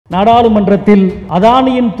நாடாளுமன்றத்தில்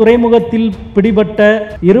அதானியின் துறைமுகத்தில் பிடிபட்ட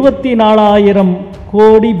 24,000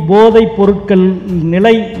 கோடி போதைப் பொருட்கள்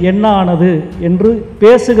நிலை என்ன ஆனது என்று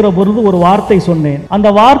பேசுகிற பொழுது ஒரு வார்த்தை சொன்னேன். அந்த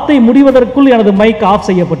வார்த்தை முடிவதற்குள் எனது மைக் ஆஃப்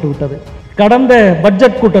செய்யப்பட்டு விட்டது. கடந்த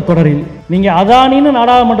பட்ஜெட் கூட்டத்தொடரில் நீங்க அதானின்னு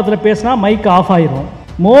நாடாளுமன்றத்தில் பேசினா மைக் ஆஃப் ஆயிரும்.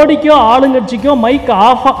 மோடிக்கோ ஆளுங்கட்சிக்கோ மைக்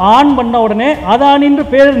ஆன் பண்ண உடனே அதானின்ற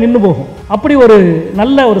பேர் நின்று போகும். அப்படி ஒரு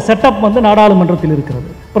நல்ல ஒரு செட்டப் நாடாளுமன்றத்தில் இருக்கிறது.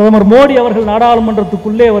 பிரதமர் மோடி அவர்கள்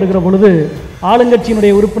நாடாளுமன்றத்துக்குள்ளே வருகிற பொழுது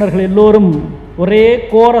ஆளுங்கட்சியினுடைய உறுப்பினர்கள் எல்லோரும் ஒரே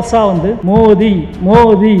கோரஸா மோதி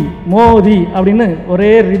மோதி மோதி அப்படின்னு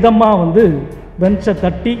ஒரே ரிதமா பெஞ்சை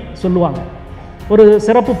தட்டி சொல்லுவாங்க. ஒரு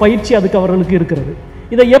சிறப்பு பயிற்சி அதுக்கு அவர்களுக்கு இருக்கிறது.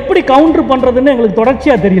 இதை எப்படி கவுண்டர் பண்றதுன்னு எங்களுக்கு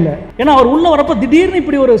தொடர்ச்சியா தெரியல. ஏன்னா அவர் உள்ள வரப்ப திடீர்னு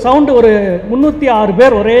இப்படி ஒரு சவுண்டு, ஒரு 306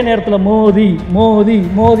 பேர் ஒரே நேரத்தில் மோதி மோதி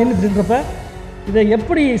மோதின்னு இப்படின்றப்ப இதை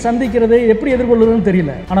எப்படி சந்திக்கிறது, எப்படி எதிர்கொள்வதுன்னு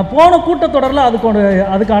தெரியல. ஆனால் போன கூட்டத்தொடரில்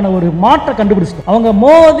அதுக்கான ஒரு மாற்றம் கண்டுபிடிச்சிட்டோம். அவங்க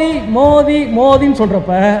மோதி மோதி மோதின்னு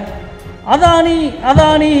சொல்றப்ப அதானி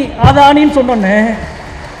அதானி அதானின்னு சொன்னோன்னே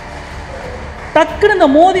டக்குன்னு இந்த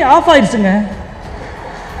மோதி ஆஃப் ஆயிடுச்சுங்க.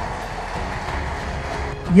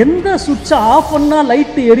 எந்த சுவிட்சை ஆஃப் பண்ணால்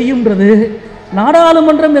லைட்டு எரியும்ன்றது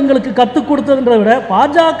நாடாளுமன்றம் எங்களுக்கு கற்றுக் கொடுத்ததுன்றதை விட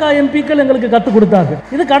பாஜக எம்பிக்கள் எங்களுக்கு கற்றுக் கொடுத்தாங்க.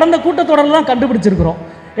 இது கடந்த கூட்டத்தொடரில் தான் கண்டுபிடிச்சிருக்கிறோம்.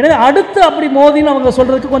 எனவே அடுத்து அப்படி மோதின்னு அவங்க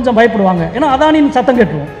சொல்றதுக்கு கொஞ்சம் பயப்படுவாங்க. ஏன்னா அதானின் சத்தம்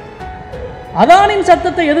கேட்டுருவோம். அதானின்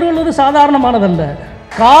சத்தத்தை எதிர்கொள்வது சாதாரணமானதல்ல.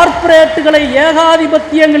 கார்ப்பரேட்டுகளை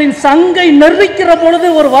ஏகாதிபத்தியங்களின் சங்கை நெருக்கிற பொழுது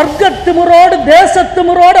ஒரு வர்க்க திமிரோடு தேச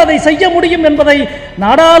திமிரோடு அதை செய்ய முடியும் என்பதை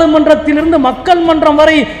நாடாளுமன்றத்திலிருந்து மக்கள் மன்றம்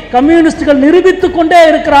வரை கம்யூனிஸ்டுகள் நிரூபித்துக் கொண்டே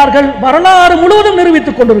இருக்கிறார்கள். வரலாறு முழுவதும்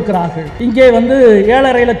நிரூபித்துக் கொண்டிருக்கிறார்கள். இங்கே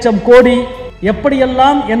 7.5 லட்சம் கோடி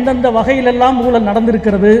எப்படியெல்லாம் எந்தெந்த வகையிலெல்லாம் ஊழல்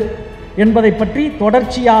நடந்திருக்கிறது என்பதை பற்றி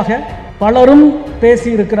தொடர்ச்சியாக பலரும்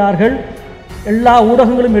பேசியிருக்கிறார்கள். எல்லா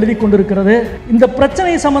ஊடகங்களும் எழுதி கொண்டிருக்கிறது. இந்த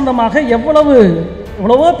பிரச்சனை சம்பந்தமாக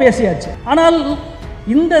எவ்வளவோ பேசியாச்சு. ஆனால்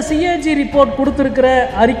இந்த சிஏஜி ரிப்போர்ட் கொடுத்திருக்கிற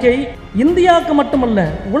அறிக்கை இந்தியாவுக்கு மட்டுமல்ல,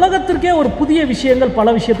 உலகத்திற்கே ஒரு புதிய விஷயங்கள்,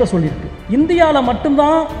 பல விஷயத்தை சொல்லியிருக்கு. இந்தியாவில்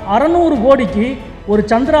மட்டும்தான் 600 கோடிக்கு ஒரு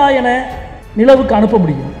சந்திராயனை நிலவுக்கு அனுப்ப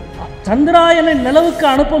முடியும். சந்திராயனை நிலவுக்கு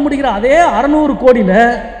அனுப்ப முடிகிற அதே 600 கோடியில்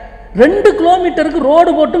 2 கிலோமீட்டருக்கு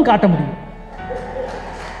ரோடு போட்டும் காட்ட முடியும்.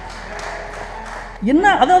 என்ன,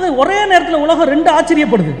 அதாவது ஒரே நேரத்தில் உலகம் 2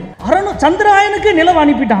 ஆச்சரியப்படுது. சந்திராயனுக்கு நிலவு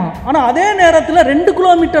அனுப்பிட்டான், ஆனால் அதே நேரத்தில் 2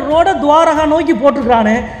 கிலோமீட்டர் ரோட துவாரகா நோக்கி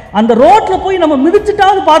போட்டிருக்கிறானே, அந்த ரோட்டில் போய் நம்ம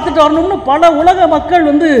மிதிச்சுட்டாவது பார்த்துட்டு வரணும்னு பல உலக மக்கள்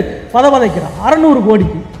பதவதைக்கிறான். 600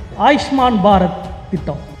 கோடிக்கு ஆயுஷ்மான் பாரத்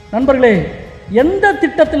திட்டம். நண்பர்களே, எந்த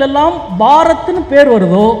திட்டத்திலெல்லாம் பாரத்னு பேர்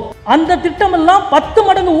வருதோ அந்த திட்டம் எல்லாம் 10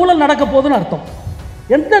 மடங்கு ஊழல் நடக்க போகுதுன்னு அர்த்தம்.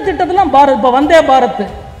 எந்த திட்டத்திலாம் பாரத், இப்போ வந்தே பாரத்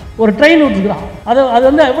ஒரு ட்ரெயின் விட்டுருக்குறான். அது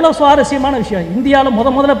எவ்வளோ சுவாரஸ்யமான விஷயம். இந்தியாவில்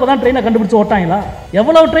முதல்ல இப்போ தான் ட்ரெயினை கண்டுபிடிச்சி ஓட்டாங்களா?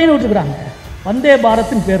 எவ்வளோ ட்ரெயின் விட்டுருக்குறாங்க. வந்தே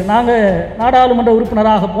பாரத்தின் பேர். நாங்கள் நாடாளுமன்ற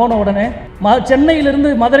உறுப்பினராக போன உடனே சென்னையிலிருந்து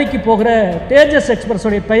மதுரைக்கு போகிற தேஜஸ்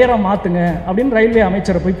எக்ஸ்பிரஸோடைய பெயரை மாற்றுங்க அப்படின்னு ரயில்வே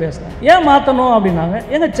அமைச்சரை போய் பேசுகிறேன். ஏன் மாற்றணும் அப்படின்னாங்க.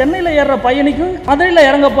 எங்கள் சென்னையில் ஏறுற பயணிக்கும் மதுரையில்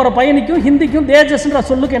இறங்க போகிற பயணிக்கும் ஹிந்திக்கும் தேஜஸ்ன்ற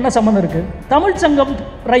சொல்லுக்கு என்ன சம்மந்தம் இருக்குது? தமிழ் சங்கம்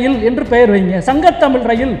ரயில் என்று பெயர் வைங்க, சங்கத்தமிழ்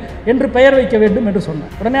ரயில் என்று பெயர் வைக்க வேண்டும் என்று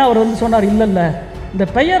சொன்னேன். உடனே அவர் சொன்னார், இல்லை இந்த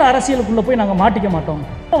பெயர் அரசியலுக்குள்ளே போய் நாங்கள் மாட்டிக்க மாட்டோம்,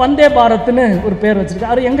 வந்தே பாரத்னு ஒரு பெயர்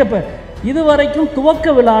வச்சுருக்கேன். அது எங்கே இப்போ இதுவரைக்கும் துவக்க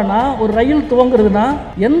விழானா, ஒரு ரயில் துவங்குறதுனா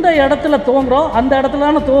எந்த இடத்துல துவங்குறோம் அந்த இடத்துல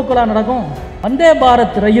தானே துவக்க விழா நடக்கும். வந்தே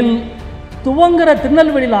பாரத் ரயில் துவங்குற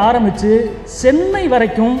திருநெல்வேலியில் ஆரம்பித்து சென்னை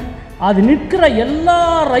வரைக்கும் அது நிற்கிற எல்லா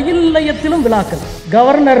ரயில் நிலையத்திலும் விழாக்கள்.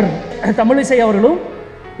 கவர்னர் தமிழிசை அவர்களும்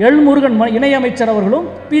எல் முருகன் இணையமைச்சர் அவர்களும்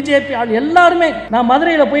பிஜேபி ஆள் எல்லாருமே, நான்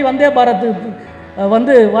மதுரையில் போய் வந்தே பாரத்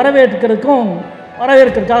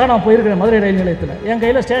வரவேற்கிறதுக்காக நான் போயிருக்கிறேன். மதுரை ரயில் நிலையத்தில் என்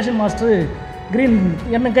கையில் ஸ்டேஷன் மாஸ்டர் கிரீன்,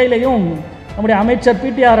 என் கையிலையும் நம்முடைய அமைச்சர்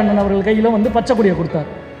பிடிஆர் அண்ணன் அவர்கள் கையிலும் பச்சை கொடியை கொடுத்தார்.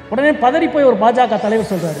 உடனே பதறி போய் ஒரு பாஜக தலைவர்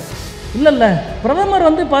சொல்கிறார், இல்லை பிரதமர்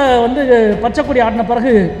பச்சை கொடி ஆட்டின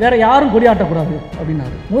பிறகு வேற யாரும் கொடி ஆட்டக்கூடாது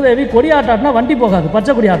அப்படின்னாரு. மூதேவி, கொடி ஆட்டாட்டினா வண்டி போகாது,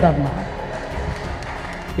 பச்சை கொடி ஆட்டாட்டினா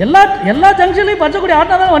எல்லா ஜங்ஷன்லையும் பச்சை கொடி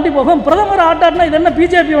ஆட்டா தான் வண்டி போகும். பிரதமர் ஆட்டாட்டினா இது என்ன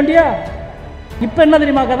பிஜேபி வண்டியா? இப்போ என்ன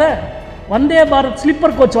தெரியுமா கதை? வந்தே பாரத்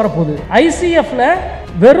ஸ்லீப்பர் கோச் வரப்போகுது. ஐசிஎஃப்ல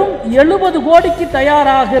வெறும் 70 கோடிக்கு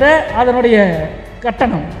தயாராகிற அதனுடைய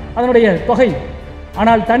கட்டணம், அதனுடைய தொகை.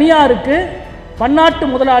 ஆனால் தனியாருக்கு, பன்னாட்டு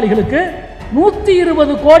முதலாளிகளுக்கு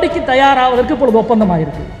 120 கோடிக்கு தயாராவதற்கு இப்பொழுது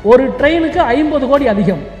ஒப்பந்தமாயிருக்கு. ஒரு ட்ரெயினுக்கு 50 கோடி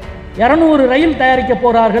அதிகம். 200 ரயில் தயாரிக்க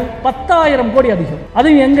போறார்கள், 10,000 கோடி அதிகம்.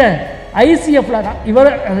 அதுவும் எங்க? ஐசிஎஃப்ல. இவர்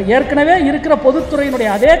ஏற்கனவே இருக்கிற பொதுத்துறையினுடைய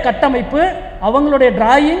அதே கட்டமைப்பு, அவங்களுடைய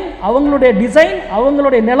டிராயிங், அவங்களுடைய டிசைன்,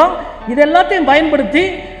 அவங்களுடைய நிலம், இது எல்லாத்தையும் பயன்படுத்தி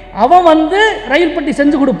அவன் ரயில் பட்டி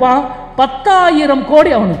செஞ்சு கொடுப்பான். 10,000 கோடி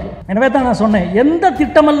அவனுக்கு. எனவே தான் நான் சொன்னேன், எந்த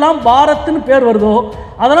திட்டமெல்லாம் பாரத்னு பேர் வருதோ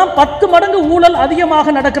அதெல்லாம் 10 மடங்கு ஊழல்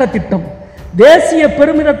அதிகமாக நடக்கிற திட்டம். தேசிய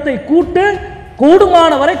பெருமிதத்தை கூட்டு,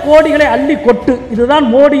 கூடுமான வரை கோடிகளை அள்ளி கொட்டு. இதுதான்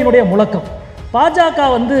மோடியினுடைய முழக்கம். பாஜக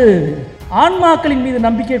ஆன்மாக்களின் மீது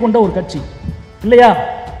நம்பிக்கை கொண்ட ஒரு கட்சி இல்லையா?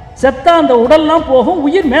 செத்தா அந்த உடல்லாம் போகும்,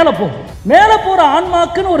 உயிர் மேலே போகும். மேலே போகிற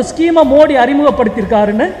ஆன்மாக்குன்னு ஒரு ஸ்கீமை மோடி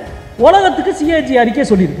அறிமுகப்படுத்தியிருக்காருன்னு உலகத்துக்கு சிஏஜி அறிக்கை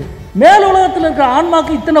சொல்லியிருக்கு. மேல் உலகத்தில் இருக்கிற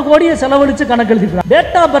ஆன்மாக்கு இத்தனை கோடியை செலவழித்து கணக்கெழுதிருக்கிறார்.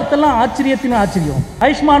 டேட் ஆஃப் பர்த் எல்லாம் ஆச்சரியத்தின் ஆச்சரியம்.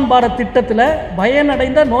 ஆயுஷ்மான் பாரத் திட்டத்தில்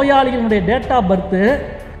பயனடைந்த நோயாளிகளுடைய டேட் ஆஃப் பர்த்,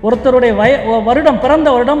 ஒருத்தருடைய வருடம், பிறந்த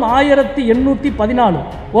வருடம் 1814,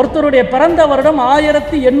 ஒருத்தருடைய பிறந்த வருடம்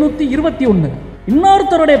 1821,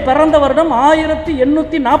 இன்னொருத்தருடைய பிறந்த வருடம்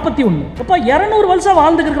 1841. அப்போ 200 வருஷம்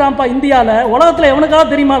வாழ்ந்துக்கிறான்ப்பா இந்தியாவில். உலகத்தில் எவனுக்காக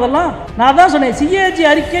தெரியுமா அதெல்லாம்? நான் தான் சொன்னேன், சிஏஜி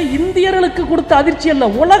அறிக்கை இந்தியர்களுக்கு கொடுத்த அதிர்ச்சி அல்ல,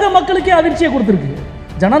 உலக மக்களுக்கே அதிர்ச்சியை கொடுத்துருக்கு.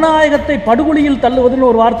 ஜனநாயகத்தை படுகொலியில் தள்ளுவதுன்னு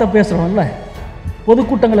ஒரு வார்த்தை பேசுகிறோம்ல,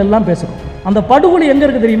 பொதுக்கூட்டங்கள் எல்லாம் பேசுகிறோம். அந்த படுகொலி எங்கே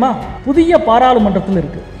இருக்குது தெரியுமா? புதிய பாராளுமன்றத்தில்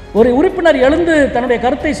இருக்குது. ஒரு உறுப்பினர் எழுந்து தன்னுடைய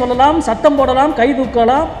கருத்தை சொல்லலாம், சத்தம் போடலாம், கை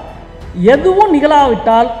தூக்கலாம், எதுவும்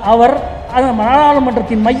நிகழாவிட்டால் அவர்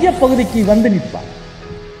நாடாளுமன்றத்தின் மைய பகுதிக்கு வந்து நிற்பார்.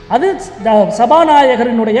 அது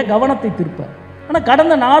சபாநாயகரினுடைய கவனத்தை திருப்பார். ஆனால்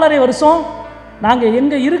கடந்த 4.5 வருஷம் நாங்கள்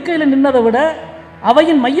எங்கள் இருக்கையில் நின்னதை விட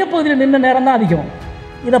அவையின் மையப்பகுதியில் நின்ற நேரம் தான் அதிகம்.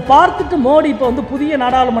 இதை பார்த்துட்டு மோடி இப்போ புதிய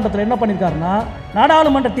நாடாளுமன்றத்தில் என்ன பண்ணியிருக்காருன்னா,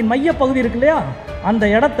 நாடாளுமன்றத்தின் மையப்பகுதி இருக்கு இல்லையா, அந்த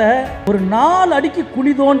இடத்த ஒரு 4 அடிக்கு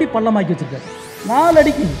குழி தோண்டி பள்ளமாக்கி வச்சிருக்காரு. 4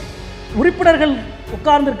 அடிக்கு. உறுப்பினர்கள்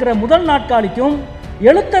உட்கார்ந்துருக்கிற முதல் நாட்காலிக்கும்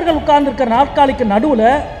எழுத்தர்கள் உட்கார்ந்துருக்கிற நாட்காலிக்கு நடுவில்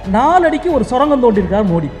 4 அடிக்கு ஒரு சுரங்கம் தோண்டியிருக்கார்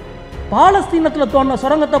மோடி. பாலஸ்தீனத்தில் தோண்டின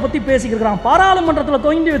சுரங்கத்தை பற்றி பேசிக்கிறான், பாராளுமன்றத்தில்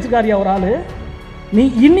தோண்டி வச்சுக்காரியா ஒரு ஆள். நீ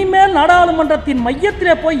இனிமேல் நாடாளுமன்றத்தின்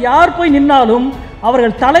மையத்திலே போய் யார் போய் நின்னாலும்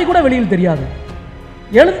அவர்கள் தலை கூட வெளியில் தெரியாது.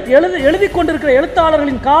 எழுதி கொண்டிருக்கிற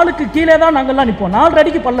எழுத்தாளர்களின் காலுக்கு கீழே தான் நாங்கள்லாம் நிற்போம். 4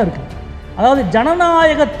 அடிக்கு பள்ளம் இருக்கு. அதாவது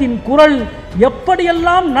ஜனநாயகத்தின் குரல்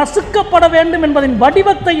எப்படியெல்லாம் நசுக்கப்பட வேண்டும் என்பதின்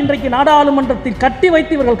வடிவத்தை இன்றைக்கு நாடாளுமன்றத்தில் கட்டி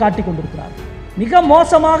வைத்து இவர்கள் காட்டிக் கொண்டிருக்கிறார். மிக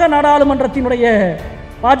மோசமாக நாடாளுமன்றத்தினுடைய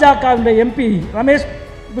பாஜகவினுடைய எம்பி ரமேஷ்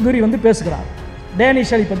புதுரி பேசுகிறார்,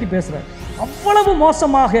 டேனிஷ் அலி பற்றி பேசுகிறார். அவ்வளவு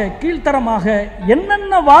மோசமாக, கீழ்த்தரமாக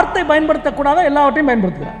என்னென்ன வார்த்தை பயன்படுத்தக்கூடாதோ எல்லாவற்றையும்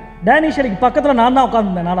பயன்படுத்துகிறார். டேனிஷ் அலிக்கு பக்கத்தில் நான் தான்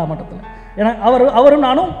உட்கார்ந்திருந்தேன் நாடாளுமன்றத்தில். ஏன்னா அவரும்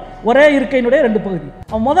நானும் ஒரே இருக்கையினுடைய 2 பகுதி.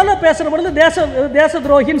 அவன் முதல்ல பேசுகிற பொழுது தேச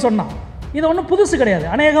துரோகின்னு சொன்னான். இது ஒன்றும் புதுசு கிடையாது.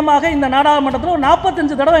 அநேகமாக இந்த நாடாளுமன்றத்தில் ஒரு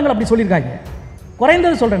 45 தடவை எங்களை அப்படி சொல்லியிருக்காங்க.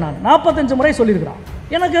 குறைந்தது சொல்கிறேன், நான் 45 முறை சொல்லியிருக்கிறான்.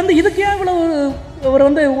 எனக்கு இதுக்கு ஏன் இவ்வளவு இவர்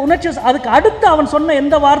உணர்ச்சி? அதுக்கு அடுத்து அவன் சொன்ன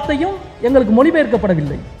எந்த வார்த்தையும் எங்களுக்கு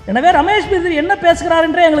மொழிபெயர்க்கப்படவில்லை. எனவே ரமேஷ் பிதிரி என்ன பேசுகிறார்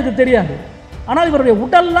என்றே எங்களுக்கு தெரியாது. ஆனால் இவருடைய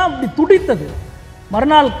உடல்லாம் அப்படி துடித்தது.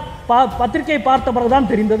 மறுநாள் பத்திரிகை பார்த்த பிறகுதான்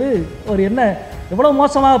தெரிந்தது அவர் என்ன எவ்வளவு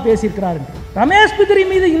மோசமாக பேசியிருக்கிறார் என்று. ரமேஷ் பிதிரி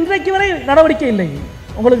மீது இன்றைக்கு வரை நடவடிக்கை இல்லை.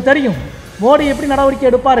 உங்களுக்கு தெரியும் மோடி எப்படி நடவடிக்கை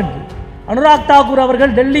எடுப்பார் என்று. அனுராக் தாக்கூர்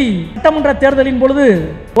அவர்கள் டெல்லி சட்டமன்ற தேர்தலின் பொழுது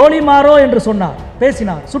கோலி மாரோ என்று சொன்னார்,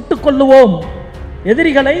 பேசினார். சுட்டுக் கொள்ளுவோம்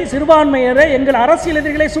எதிரிகளை, சிறுபான்மையரை, எங்கள் அரசியல்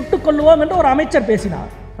எதிரிகளை சுட்டுக் கொள்ளுவோம் என்று ஒரு அமைச்சர் பேசினார்.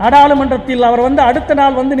 நாடாளுமன்றத்தில் அவர் அடுத்த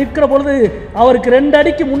நாள் நிற்கிற பொழுது அவருக்கு 2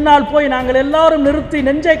 அடிக்கு முன்னால் போய் நாங்கள் எல்லாரும் நிறுத்தி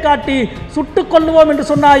நெஞ்சை காட்டி சுட்டுக் கொள்ளுவோம் என்று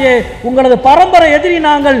சொன்னாயே, உங்களது பரம்பரை எதிரி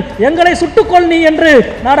நாங்கள், எங்களை சுட்டுக்கொள் நீ என்று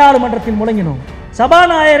நாடாளுமன்றத்தில் முழங்கினோம்.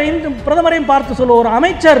 சபாநாயகரையும் பிரதமரையும் பார்த்து சொல்ல ஒரு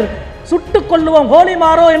அமைச்சர் சுட்டுக் கொள்ளுவோம் கோலி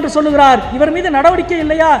மாரோ என்று சொல்லுகிறார், இவர் மீது நடவடிக்கை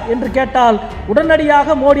இல்லையா என்று கேட்டால்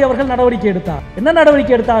உடனடியாக மோடி அவர்கள் நடவடிக்கை எடுத்தார். என்ன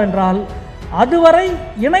நடவடிக்கை எடுத்தார் என்றால், அதுவரை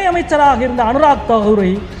இணை அமைச்சராக இருந்த அனுராக்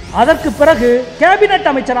தாக்கூரை அதற்கு பிறகு கேபினெட்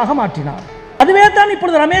அமைச்சராக மாற்றினார். அதுவே தான்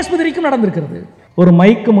இப்பொழுது ரமேஷ் பிதிரிக்கும் நடந்திருக்கிறது. ஒரு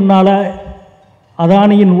மைக்கு முன்னால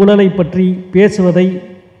அதானியின் ஊழலை பற்றி பேசுவதை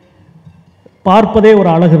பார்ப்பதே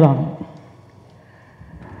ஒரு அழகுதான்.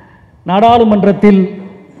 நாடாளுமன்றத்தில்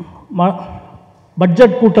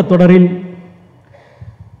பட்ஜெட் கூட்டத்தொடரில்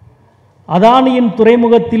அதானியின்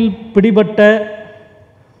துறைமுகத்தில் பிடிபட்ட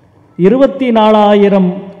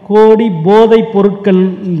 24,000 கோடி போதைப் பொருட்கள்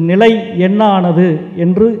நிலை என்ன ஆனது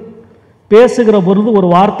என்று பேசுகிற பொழுது ஒரு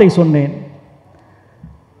வார்த்தை சொன்னேன்.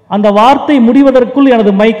 அந்த வார்த்தை முடிவதற்குள்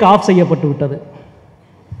எனது மைக் ஆஃப் செய்யப்பட்டு விட்டது.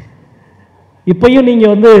 இப்பையும்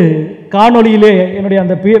நீங்கள் காணொளியிலே என்னுடைய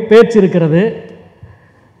அந்த பேச்சு இருக்கிறது.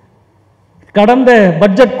 கடந்த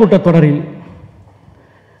பட்ஜெட் கூட்டத்தொடரில்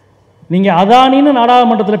நீங்கள் அதானின்னு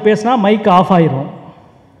நாடாளுமன்றத்தில் பேசினா மைக் ஆஃப் ஆயிரும்.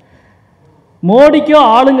 மோடிக்கோ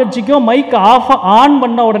ஆளுங்கட்சிக்கோ மைக் ஆன்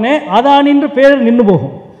பண்ண உடனே அதானின்ற பேர் நின்று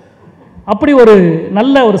போகும். அப்படி ஒரு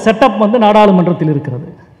நல்ல ஒரு செட்டப் நாடாளுமன்றத்தில் இருக்கிறது.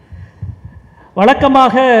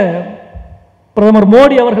 வழக்கமாக பிரதமர்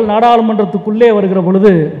மோடி அவர்கள் நாடாளுமன்றத்துக்குள்ளே வருகிற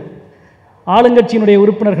பொழுது ஆளுங்கட்சியினுடைய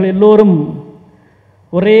உறுப்பினர்கள் எல்லோரும்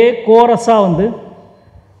ஒரே கோரஸாக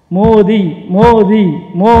மோதி மோதி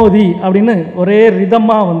மோதி அப்படின்னு ஒரே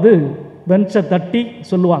ரிதமாக பெஞ்சை தட்டி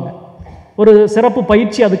சொல்லுவாங்க. ஒரு சிறப்பு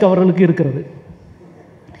பயிற்சி அதுக்கு அவர்களுக்கு இருக்கிறது.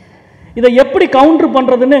 இதை எப்படி கவுண்டர்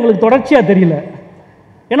பண்ணுறதுன்னு எங்களுக்கு தொடர்ச்சியாக தெரியல.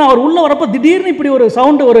 ஏன்னா அவர் உள்ளே வரப்போ திடீர்னு இப்படி ஒரு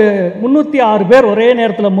சவுண்டு, ஒரு 306 பேர் ஒரே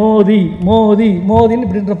நேரத்தில் மோதி மோதி மோதின்னு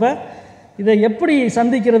இப்படின்றப்ப இதை எப்படி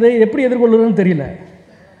சந்திக்கிறது, எப்படி எதிர்கொள்ளுறதுன்னு தெரியல.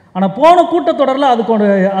 ஆனால் போன கூட்டத்தொடரில்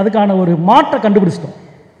அதுக்கான ஒரு மாற்றை கண்டுபிடிச்சிட்டோம்.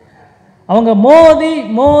 அவங்க மோதி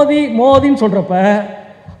மோதி மோதின்னு சொல்கிறப்ப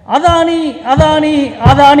அதானி அதானி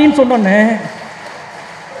அதானின்னு சொன்னோன்னே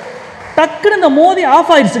டக்குன்னு இந்த மோதி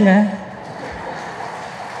ஆஃப் ஆயிடுச்சுங்க.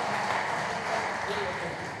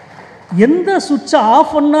 எந்த சுவிட்சை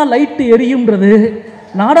ஆஃப் பண்ணால் லைட்டு எரியும்ன்றது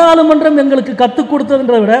நாடாளுமன்றம் எங்களுக்கு கற்றுக்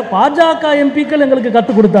கொடுத்ததுன்றதை விட பாஜக எம்பிக்கள் எங்களுக்கு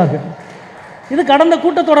கற்றுக் கொடுத்தார்கள். இது கடந்த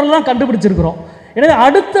கூட்டத்தொடரில் தான் கண்டுபிடிச்சிருக்கிறோம். எனவே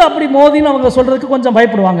அடுத்து அப்படி மோதின்னு அவங்க சொல்கிறதுக்கு கொஞ்சம்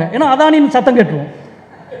பயப்படுவாங்க. ஏன்னா அதானின் சத்தம் கேட்டுருவோம்.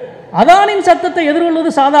 அதானின் சத்தத்தை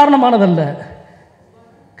எதிர்கொள்வது சாதாரணமானதல்ல.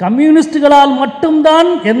 கம்யூனிஸ்டுகளால்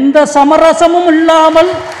மட்டும்தான் எந்த சமரசமும்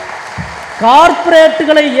இல்லாமல்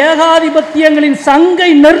கார்ப்பரேட்டுகளை ஏகாதிபத்தியங்களின் சங்கை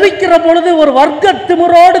நெருக்கிற பொழுது ஒரு வர்க்க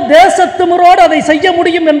திமிரோடு தேச திமிரோடு அதை செய்ய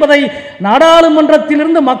முடியும் என்பதை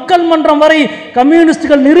நாடாளுமன்றத்திலிருந்து மக்கள் மன்றம் வரை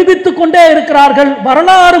கம்யூனிஸ்டுகள் நிரூபித்துக் கொண்டே இருக்கிறார்கள்.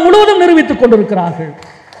 வரலாறு முழுவதும் நிரூபித்துக் கொண்டிருக்கிறார்கள்.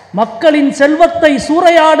 மக்களின் செல்வத்தை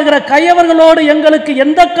சூறையாடுகிற கயவர்களோடு எங்களுக்கு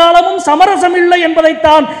எந்த காலமும் சமரசம் இல்லை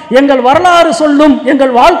என்பதைத்தான் எங்கள் வரலாறு சொல்லும்,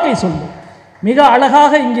 எங்கள் வாழ்க்கை சொல்லும். மிக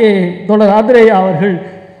அழகாக இங்கே தோழர் ஆத்ரேயா அவர்கள்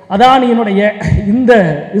அதானியினுடைய இந்த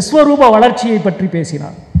விஸ்வரூப வளர்ச்சியை பற்றி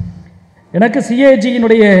பேசினார். எனக்கு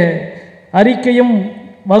சிஏஜியினுடைய அறிக்கையும்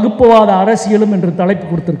வகுப்புவாத அரசியலும் என்று தலைப்பு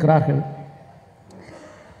கொடுத்திருக்கிறார்கள்.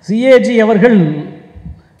 சிஏஜி அவர்கள்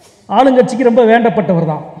ஆளுங்கட்சிக்கு ரொம்ப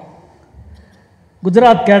வேண்டப்பட்டவர் தான்.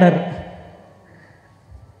 குஜராத் கேடர்.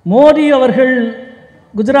 மோடி அவர்கள்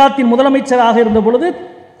குஜராத்தின் முதலமைச்சராக இருந்த பொழுது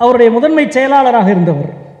அவருடைய முதன்மை செயலாளராக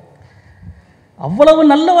இருந்தவர். அவ்வளவு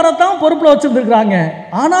நல்லவரைத்தான் பொறுப்பில் வச்சுருந்துருக்குறாங்க.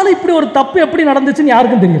 ஆனாலும் இப்படி ஒரு தப்பு எப்படி நடந்துச்சுன்னு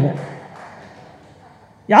யாருக்கும் தெரியல,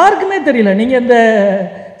 யாருக்குமே தெரியல. நீங்கள் இந்த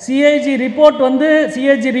சிஏஜி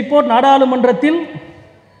ரிப்போர்ட் நாடாளுமன்றத்தில்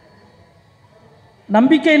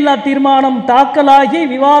நம்பிக்கையில்லா தீர்மானம் தாக்கலாகி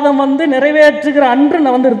விவாதம் நிறைவேற்றுகிற அன்று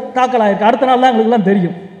தாக்கலாயிருக்கு. அடுத்த நாள் தான் எங்களுக்குலாம்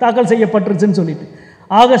தெரியும் தாக்கல் செய்யப்பட்டுருச்சுன்னு சொல்லிட்டு.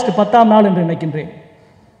 ஆகஸ்ட் 10ஆம் நாள் என்று நினைக்கின்றேன்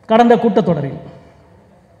கடந்த கூட்டத்தொடரில்.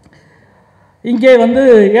 இங்கே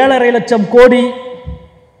 7.5 லட்சம் கோடி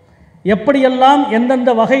எப்படியெல்லாம்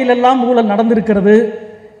எந்தெந்த வகையிலெல்லாம் ஊழல் நடந்திருக்கிறது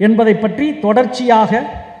என்பதை பற்றி தொடர்ச்சியாக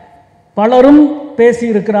பலரும்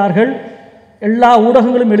பேசியிருக்கிறார்கள். எல்லா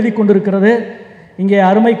ஊடகங்களும் எழுதி கொண்டிருக்கிறது. இங்கே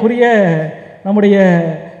அருமைக்குரிய நம்முடைய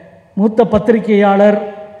மூத்த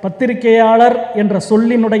பத்திரிகையாளர் என்ற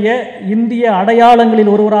சொல்லினுடைய இந்திய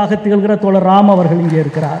அடையாளங்களில் ஒருவராக திகழ்கிற தோழர் ராம் அவர்கள் இங்கே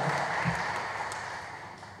இருக்கிறார்.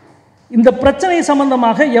 இந்த பிரச்சனை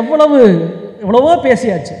சம்பந்தமாக எவ்வளவோ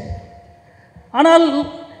பேசியாச்சு. ஆனால்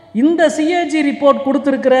இந்த சிஏஜி ரிப்போர்ட்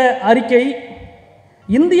கொடுத்திருக்கிற அறிக்கை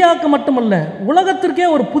இந்தியாவுக்கு மட்டுமல்ல, உலகத்திற்கே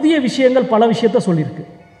ஒரு புதிய விஷயங்கள், பல விஷயத்தை சொல்லியிருக்கு.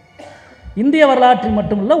 இந்திய வரலாற்றில்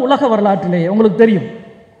மட்டுமல்ல, உலக வரலாற்றிலேயே. உங்களுக்கு தெரியும்,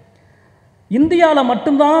 இந்தியாவில்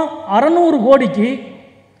மட்டும்தான் 600 கோடிக்கு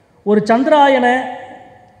ஒரு சந்திராயனை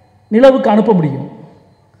நிலவுக்கு அனுப்ப முடியும்.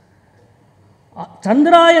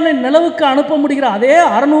 சந்திராயனை நிலவுக்கு அனுப்ப முடிகிற அதே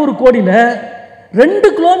 600 கோடியில் 2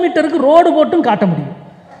 கிலோமீட்டருக்கு ரோடு போட்டும் காட்ட முடியும்.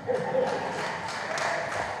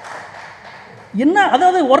 என்ன,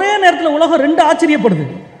 அதாவது ஒரே நேரத்தில் உலகம் 2 ஆச்சரியப்படுது.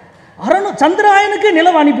 சந்திராயனுக்கு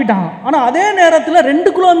நிலவு அனுப்பிட்டான், ஆனால் அதே நேரத்தில் 2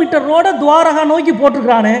 கிலோமீட்டர் ரோடை துவாரகா நோக்கி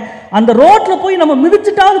போட்டிருக்கிறானே, அந்த ரோட்டில் போய் நம்ம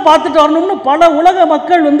மிதிச்சுட்டாவது பார்த்துட்டு வரணும்னு பல உலக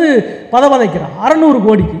மக்கள் பதவதைக்கிறான் 600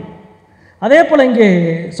 கோடிக்கு. அதே போல் இங்கே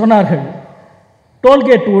சொன்னார்கள்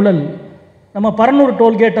டோல்கேட் ஊழல். நம்ம பரனூர்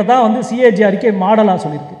டோல்கேட்டை தான் சிஏஜி அறிக்கை மாடலாக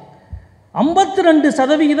சொல்லியிருக்கு.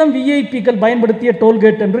 52% விஐபிக்கள் பயன்படுத்திய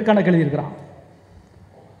டோல்கேட் என்று கணக்கு எழுதியிருக்கிறான்.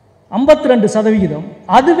 52%.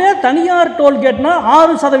 அதுவே தனியார் டோல்கேட்னா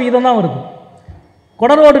 6% தான் வருது.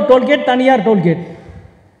 கொடரோடு டோல்கேட் தனியார் டோல்கேட்.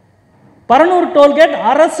 பரனூர் டோல்கேட்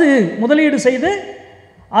அரசு முதலீடு செய்து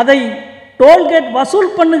அதை டோல்கேட்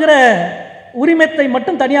வசூல் பண்ணுகிற உரிமத்தை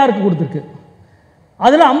மட்டும் தனியாருக்கு கொடுத்துருக்கு.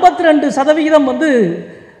 அதில் 52%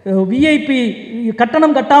 விஐபி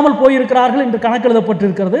கட்டணம் கட்டாமல் போயிருக்கிறார்கள் என்று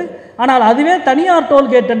கணக்கெழுதப்பட்டிருக்கிறது. ஆனால் அதுவே தனியார்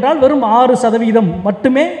டோல்கேட் என்றால் வெறும் 6%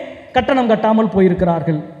 மட்டுமே கட்டணம் கட்டாமல்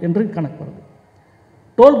போயிருக்கிறார்கள் என்று கணக்கு வருது.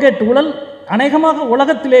 டோல்கேட் ஊழல் அநேகமாக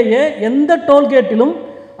உலகத்திலேயே எந்த டோல்கேட்டிலும்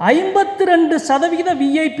 52%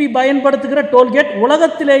 விஐபி பயன்படுத்துகிற டோல்கேட்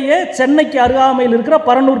உலகத்திலேயே சென்னைக்கு அருகாமையில் இருக்கிற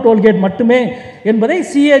பரனூர் டோல்கேட் மட்டுமே என்பதை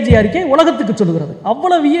சிஏஜி அறிக்கை உலகத்துக்கு சொல்லுகிறது.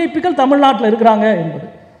 அவ்வளவு விஐபிக்கள் தமிழ்நாட்டில் இருக்கிறாங்க என்பது.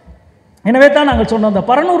 எனவே தான் நாங்கள் சொன்னோம், அந்த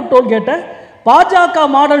பரனூர் டோல்கேட்டை பாஜக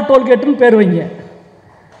மாடல் டோல்கேட்டுன்னு பேர் வைங்க,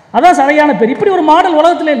 அதான் சரியான பேர். இப்படி ஒரு மாடல்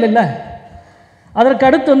உலகத்திலே இல்லைல்ல. அதற்கு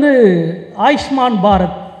அடுத்து ஆயுஷ்மான்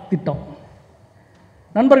பாரத் திட்டம்.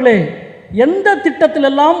 நண்பர்களே, எந்த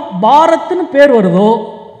திட்டத்திலெல்லாம் பாரத்னு பேர் வருதோ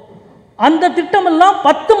அந்த திட்டமெல்லாம்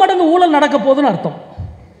 10 மடங்கு ஊழல் நடக்க போகுதுன்னு அர்த்தம்.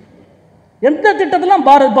 எந்த திட்டத்திலும்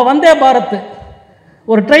பாரத் இப்போ வந்தே பாரத்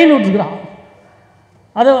ஒரு ட்ரெயின் விட்டுருக்குறான்.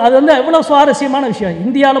 அது வந்து எவ்வளோ சுவாரஸ்யமான விஷயம்.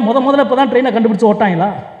 இந்தியாவில் முதல்ல இப்போ தான் ட்ரெயினை கண்டுபிடிச்சி ஓட்டாங்களா?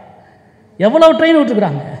 எவ்வளோ ட்ரெயின்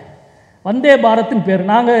விட்டுருக்குறாங்க. வந்தே பாரத்தின் பேர்.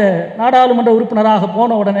 நாங்கள் நாடாளுமன்ற உறுப்பினராக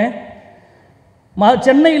போன உடனே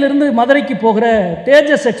சென்னையிலிருந்து மதுரைக்கு போகிற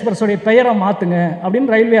தேஜஸ் எக்ஸ்பிரஸோடைய பெயரை மாற்றுங்க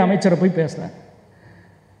அப்படின்னு ரயில்வே அமைச்சரை போய் பேசுகிறேன்.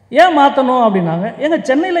 ஏன் மாற்றணும் அப்படின்னாங்க. எங்கள்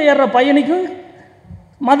சென்னையில் ஏறுற பயணிக்கும்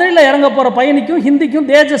மதுரையில் இறங்க போகிற பயணிக்கும் ஹிந்திக்கும்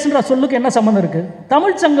தேஜஸ்ன்ற சொல்லுக்கு என்ன சம்மந்தம் இருக்குது?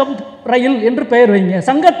 தமிழ் சங்கம் ரயில் என்று பெயர் வைங்க,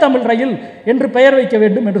 சங்கத்தமிழ் ரயில் என்று பெயர் வைக்க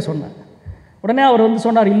வேண்டும் என்று சொன்னேன். உடனே அவர் வந்து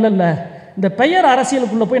சொன்னார், இல்லை இந்த பெயர்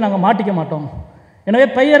அரசியலுக்குள்ளே போய் நாங்கள் மாட்டிக்க மாட்டோம், எனவே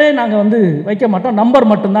பெயரே நாங்கள் வந்து வைக்க மாட்டோம்,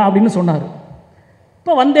 நம்பர் மட்டும்தான் அப்படின்னு சொன்னார்.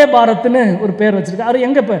 இப்போ வந்தே பாரத்னு ஒரு பெயர் வச்சுருக்கு. அவர்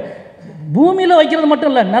எங்கே இப்போ பூமியில் வைக்கிறது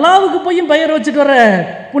மட்டும் இல்லை, நிலாவுக்கு போய் பெயர் வச்சுட்டு வர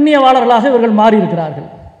புண்ணியவாளர்களாக இவர்கள் மாறி இருக்கிறார்கள்.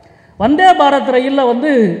 வந்தே பாரத் ரயிலில் வந்து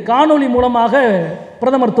காணொளி மூலமாக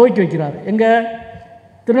பிரதமர் துவக்கி வைக்கிறார். எங்கள்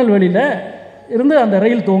திருநெல்வேலியில் இருந்து அந்த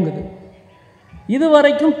ரயில் துவங்குது.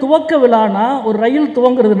 இதுவரைக்கும் துவக்க விழானா, ஒரு ரயில்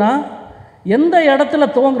துவங்குறதுனா எந்த இடத்துல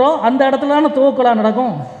துவங்குறோம் அந்த இடத்துல தானே துவக்க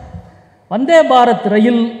நடக்கும். வந்தே பாரத்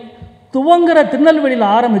ரயில் துவங்குற திருநெல்வேலியில்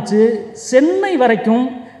ஆரம்பித்து சென்னை வரைக்கும்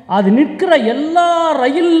அது நிற்கிற எல்லா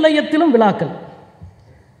ரயில் நிலையத்திலும் விழாக்கள்.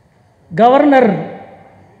 கவர்னர்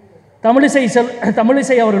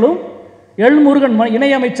தமிழிசை அவர்களும் எல்முருகன்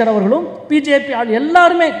இணையமைச்சர் அவர்களும் பிஜேபி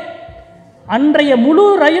எல்லாருமே அன்றைய முழு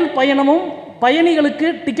ரயில் பயணமும் பயணிகளுக்கு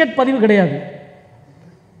டிக்கெட் பதிவு கிடையாது.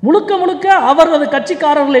 முழுக்க அவரது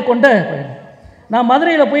கட்சிக்காரர்களை கொண்ட பயணம். நான்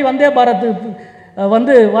மதுரையில் போய் வந்தே பாரத்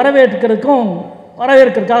வந்து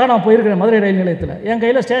வரவேற்கிறதுக்காக நான் போயிருக்கிறேன் மதுரை ரயில் நிலையத்தில். என்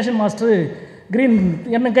கையில் ஸ்டேஷன் மாஸ்டர் கிரீன்,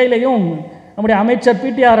 என் கையிலையும் நம்முடைய அமைச்சர்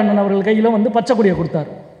பிடிஆர் அண்ணன் அவர்கள் கையிலும் வந்து பச்சை கொடியை கொடுத்தார்.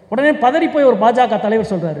 உடனே பதறி போய் ஒரு பாஜக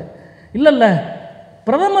தலைவர் சொல்கிறாரு, இல்லை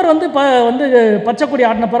பிரதமர் வந்து பச்சை கொடி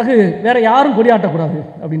ஆட்டின பிறகு வேறு யாரும் கொடி ஆட்டக்கூடாது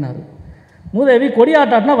அப்படின்னாரு. மூதேவி, கொடி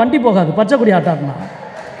ஆட்டாட்டினா வண்டி போகாது, பச்சை கொடி ஆட்டாட்டினா.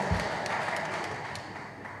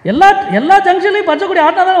 எல்லா ஜங்ஷன்லையும் பச்சை கொடி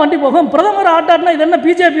ஆட்டினா தான் வண்டி போகும். பிரதமர் ஆட்டாட்டினா இது என்ன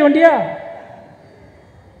பிஜேபி வண்டியா?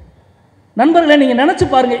 நண்பர்களே, நீங்கள் நினச்சி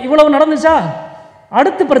பாருங்கள், இவ்வளவு நடந்துச்சா?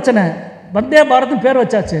 அடுத்த பிரச்சனை, வந்தே பாரத்னு பேர்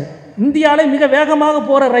வச்சாச்சு, இந்தியாவிலே மிக வேகமாக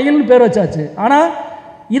போகிற ரயில்னு பேர் வச்சாச்சு. ஆனால்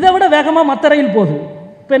இதை விட வேகமாக மற்ற ரயில் போகுது.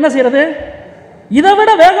 இப்போ என்ன செய்யறது? இதை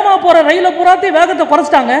விட வேகமாக போகிற ரயிலை பூராத்தையும் வேகத்தை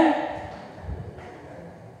குறைச்சிட்டாங்க.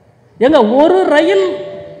 ஒரு ரயில்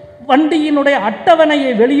வண்டியினுடைய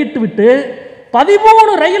அட்டவணையை வெளியிட்டு விட்டு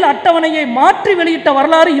 13 ரயில் அட்டவணையை மாற்றி வெளியிட்ட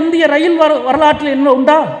வரலாறு இந்திய ரயில் வரலாற்றில் என்ன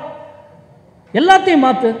உண்டா? எல்லாத்தையும்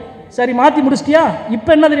மாற்று. சரி, மாற்றி முடிச்சிட்டியா? இப்போ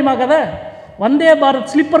என்ன தெரியுமா கதை? வந்தே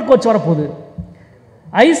பாரத் ஸ்லீப்பர் கோச் வரப்போகுது.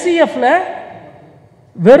 ஐசிஎஃப்ல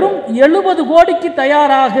வெறும் 70 கோடிக்கு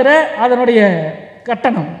தயாராகிற அதனுடைய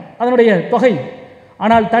கட்டணம், அதனுடைய தொகை.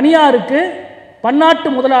 ஆனால் தனியாருக்கு, பன்னாட்டு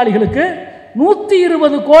முதலாளிகளுக்கு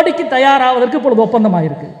 120 கோடிக்கு தயாராவதற்கு இப்பொழுது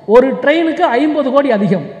ஒப்பந்தமாயிருக்கு. ஒரு ட்ரெயினுக்கு 50 கோடி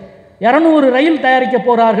அதிகம், 200 ரயில் தயாரிக்க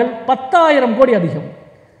போகிறார்கள், 10,000 கோடி அதிகம்.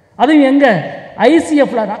 அதுவும் எங்கே?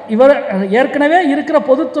 ஐசிஎஃப்ல. இவர் ஏற்கனவே இருக்கிற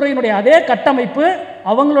பொதுத்துறையினுடைய அதே கட்டமைப்பு,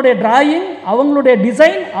 அவங்களுடைய டிராயிங், அவங்களுடைய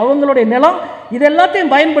டிசைன், அவங்களுடைய நிலம், இது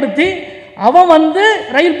எல்லாத்தையும் பயன்படுத்தி அவன் வந்து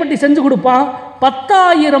ரயில் பெட்டி செஞ்சு கொடுப்பான்.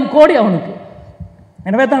 10,000 கோடி அவனுக்கு.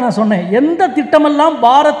 எனவே தான் நான் சொன்னேன், எந்த திட்டமெல்லாம்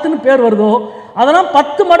பாரத்னு பேர் வருதோ அதெல்லாம்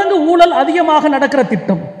 10 மடங்கு ஊழல் அதிகமாக நடக்கிற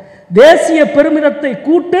திட்டம். தேசிய பெருமிதத்தை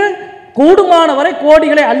கூடுமான வரை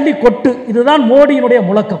கோடிகளை அள்ளி கொட்டு. இதுதான் மோடியினுடைய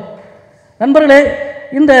முழக்கம். நண்பர்களே,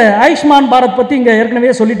 இந்த ஆயுஷ்மான் பாரத் பற்றி இங்கே ஏற்கனவே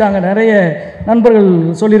சொல்லிட்டாங்க, நிறைய நண்பர்கள்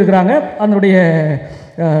சொல்லியிருக்கிறாங்க. அதனுடைய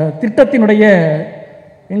திட்டத்தினுடைய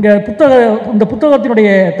இந்த புத்தகத்தினுடைய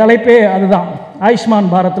தலைப்பே அதுதான்.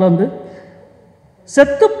 ஆயுஷ்மான் பாரத்தில் வந்து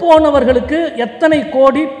செத்து போனவர்களுக்கு எத்தனை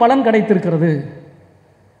கோடி பலன் கிடைத்திருக்கிறது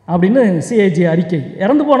அப்படின்னு சிஏஜி அறிக்கை.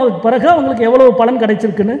 இறந்து போனதுக்கு பிறகு அவங்களுக்கு எவ்வளவு பலன்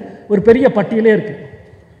கிடைச்சிருக்குன்னு ஒரு பெரிய பட்டியலே இருக்குது.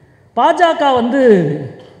 பாஜக வந்து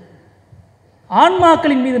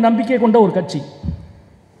ஆன்மாக்களின் மீது நம்பிக்கை கொண்ட ஒரு கட்சி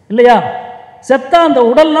இல்லையா? செத்தா அந்த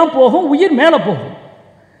உடல்லாம் போகும், உயிர் மேலே போகும்.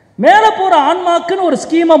 மேலே போகிற ஆன்மாக்குன்னு ஒரு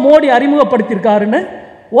ஸ்கீமை மோடி அறிமுகப்படுத்தியிருக்காருன்னு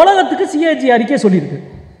உலகத்துக்கு சிஏஜி அறிக்கை சொல்லியிருக்கு.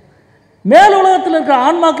 மேல் உலகத்தில் இருக்கிற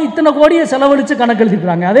ஆன்மாக்கு இத்தனை கோடியை செலவழித்து கணக்கு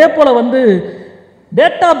எழுதிருக்கிறாங்க. அதே போல் வந்து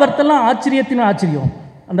டேட் ஆஃப் பர்த்தெல்லாம் ஆச்சரியத்தின் ஆச்சரியம்.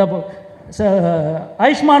 அந்த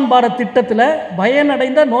ஆயுஷ்மான் பாரத் திட்டத்தில்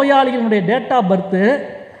பயனடைந்த நோயாளிகளுடைய டேட் ஆஃப் பர்த்து,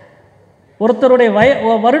 ஒருத்தருடைய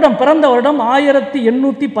பிறந்த வருடம்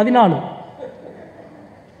 1814,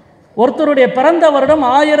 ஒருத்தருடைய பிறந்த வருடம்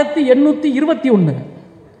 1821,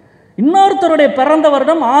 இன்னொருத்தருடைய பிறந்த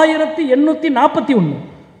வருடம் 1841.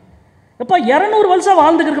 எப்போ 200 வருஷம்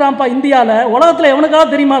வாழ்ந்துக்கிறான்ப்பா இந்தியாவில். உலகத்தில்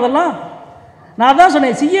எவனுக்காவது தெரியுமா அதெல்லாம்? நான் தான்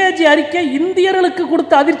சொன்னேன், சிஏஜி அறிக்கை இந்தியர்களுக்கு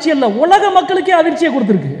கொடுத்த அதிர்ச்சி அல்ல, உலக மக்களுக்கே அதிர்ச்சியை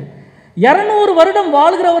கொடுத்துருக்கு. 200 வருடம்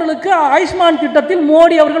வாழ்கிறவர்களுக்கு ஆயுஷ்மான் திட்டத்தில்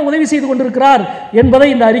மோடி அவர்கள் உதவி செய்து கொண்டிருக்கிறார் என்பதை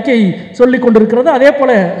இந்த அறிக்கை சொல்லிக் கொண்டிருக்கிறது. அதே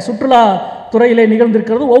போல சுற்றுலா துறையிலே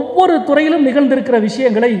நிகழ்ந்திருக்கிறது. ஒவ்வொரு துறையிலும் நிகழ்ந்திருக்கிற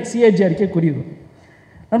விஷயங்களை சிஏஜி அறிக்கை கூறியது.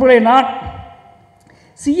 நண்பர்களே, நான்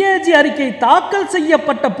சிஏஜி அறிக்கை தாக்கல்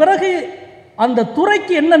செய்யப்பட்ட பிறகு அந்த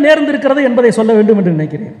துறைக்கு என்ன நேர்ந்திருக்கிறது என்பதை சொல்ல வேண்டும் என்று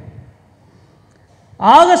நினைக்கிறேன்.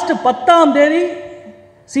 ஆகஸ்ட் 10ஆம் தேதி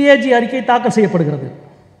சிஏஜி அறிக்கை தாக்கல் செய்யப்படுகிறது.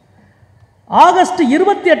 ஆகஸ்ட்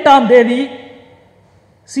 28ஆம் தேதி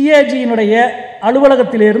சிஏஜியினுடைய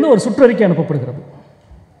அலுவலகத்திலிருந்து ஒரு சுற்றறிக்கை அனுப்பப்படுகிறது.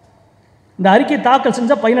 இந்த அறிக்கை தாக்கல்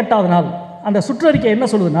செஞ்ச 18வது நாள் அந்த சுற்றறிக்கை என்ன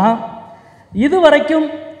சொல்லுதுன்னா, இதுவரைக்கும்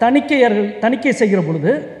தணிக்கை செய்கிற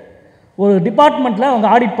பொழுது ஒரு டிபார்ட்மெண்ட்டில் அவங்க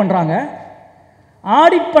ஆடிட் பண்ணுறாங்க.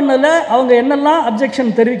 ஆடிட் பண்ணல அவங்க என்னெல்லாம்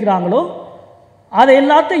அப்ஜெக்ஷன் தெரிவிக்கிறாங்களோ அதை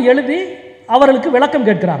எல்லாத்தையும் எழுதி அவர்களுக்கு விளக்கம்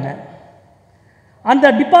கேட்குறாங்க. அந்த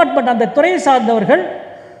டிபார்ட்மெண்ட், அந்த துறையை சார்ந்தவர்கள்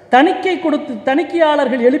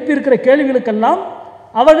தணிக்கையாளர்கள் எழுப்பியிருக்கிற கேள்விகளுக்கெல்லாம்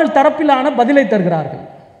அவர்கள் தரப்பிலான பதிலை தருகிறார்கள்.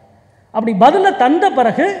 அப்படி பதிலை தந்த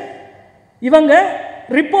பிறகு இவங்க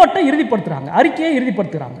ரிப்போர்ட்டை இறுதிப்படுத்துகிறாங்க, அறிக்கையை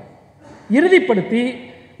இறுதிப்படுத்துகிறாங்க. இறுதிப்படுத்தி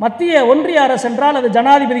மத்திய ஒன்றிய அரசு என்றால் அது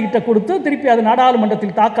ஜனாதிபதி கிட்ட கொடுத்து திருப்பி அது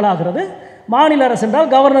நாடாளுமன்றத்தில் தாக்கலாகிறது. மாநில அரசு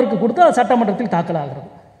என்றால் கவர்னருக்கு கொடுத்து அது சட்டமன்றத்தில் தாக்கலாகிறது.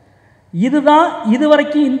 இதுதான்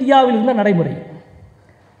இதுவரைக்கும் இந்தியாவில் இருந்த நடைமுறை.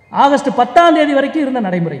 ஆகஸ்ட் 10ஆம் தேதி வரைக்கும் இருந்த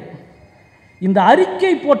நடைமுறை. இந்த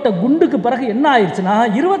அறிக்கை போட்ட குண்டுக்கு பிறகு என்ன ஆயிடுச்சுன்னா,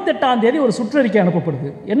 28ஆம் தேதி ஒரு சுற்றறிக்கை அனுப்பப்படுது.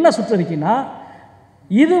 என்ன சுற்றறிக்கைனா,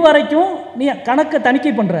 இதுவரைக்கும் நீ கணக்கை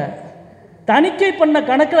தணிக்கை பண்ண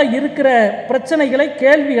கணக்கில் இருக்கிற பிரச்சனைகளை,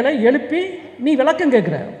 கேள்விகளை எழுப்பி நீ விளக்கம்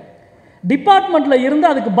கேட்குற. டிபார்ட்மெண்ட்டில் இருந்து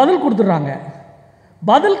அதுக்கு பதில் கொடுத்துட்றாங்க.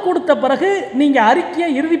 பதில் கொடுத்த பிறகு நீங்கள் அறிக்கையை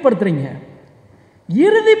இறுதிப்படுத்துறீங்க.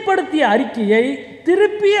 இறுதிப்படுத்திய அறிக்கையை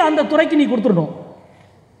திருப்பி அந்த துறைக்கு நீ கொடுத்துடணும்.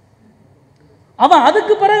 அவன்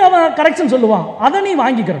அதுக்கு பிறகு அவன் கரெக்ஷன் சொல்லுவான், அதை நீ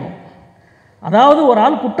வாங்கிக்கிறணும். அதாவது ஒரு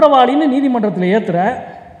ஆள் குற்றவாளின்னு நீதிமன்றத்தில் ஏற்றுற,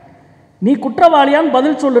 நீ குற்றவாளியான்னு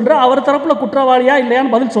பதில் சொல்லுன்ற, அவர் தரப்பில் குற்றவாளியா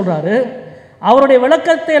இல்லையான்னு பதில் சொல்கிறாரு. அவருடைய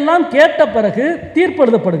விளக்கத்தை எல்லாம் கேட்ட பிறகு தீர்ப்பு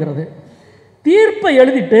எழுதப்படுகிறது. தீர்ப்பை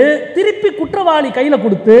எழுதிட்டு திருப்பி குற்றவாளி கையில்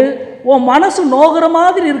கொடுத்து, உன் மனசு நோகிற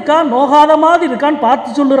மாதிரி இருக்கா நோகாத மாதிரி இருக்கான்னு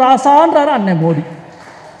பார்த்து சொல்லு ராசான்றாரு அண்ணன் மோடி.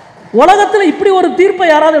 உலகத்தில் இப்படி ஒரு தீர்ப்பை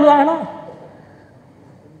யாராவது எழுதுவாங்களா?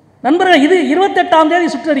 நண்பர்கள், இது 28ஆம் தேதி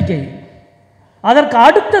சுற்றறிக்கை. அதற்கு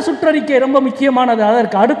அடுத்த சுற்றறிக்கை ரொம்ப முக்கியமானது.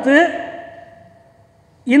 அதற்கு அடுத்து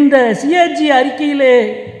இந்த சிஏஜி அறிக்கையிலே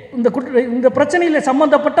இந்த பிரச்சனையில்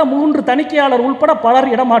சம்பந்தப்பட்ட 3 தணிக்கையாளர் உள்பட பலர்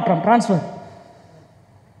இடமாற்றம், டிரான்ஸ்ஃபர்.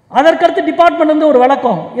 அதற்கடுத்து டிபார்ட்மெண்ட் வந்து ஒரு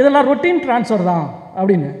விளக்கம், இதெல்லாம் ரொட்டீன் டிரான்ஸ்ஃபர் தான்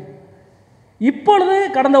அப்படின்னு. இப்பொழுது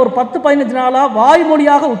கடந்த ஒரு 10-15 நாளாக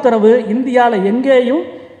வாய்மொழியாக உத்தரவு, இந்தியாவில் எங்கேயும்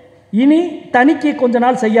இனி தணிக்கை கொஞ்ச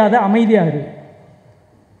நாள் செய்யாத, அமைதியாக இரு.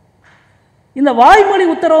 இந்த வாய்மொழி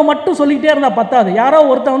உத்தரவை மட்டும் சொல்லிக்கிட்டே இருந்தால் பத்தாது. யாரோ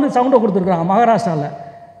ஒருத்தன் வந்து சவுண்டை கொடுத்துருக்குறாங்க மகாராஷ்டிராவில்.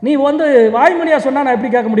 நீ வந்து வாய்மொழியாக சொன்னால் நான்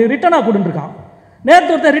எப்படி கேட்க முடியும், ரிட்டனாக கொடுத்துருக்கான்.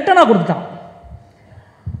 நேற்று ஒருத்தன் ரிட்டனாக கொடுத்துட்டான்.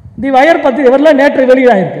 தி வயர் பற்றி இவரெல்லாம் நேற்று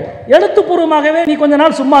வெளியாயிருக்கு. எழுத்துப்பூர்வமாகவே நீ கொஞ்ச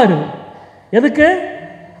நாள் சும்மா இரு. எதுக்கு?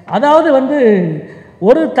 அதாவது வந்து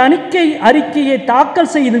ஒரு தணிக்கை அறிக்கையை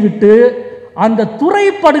தாக்கல் செய்துவிட்டு அந்த துறை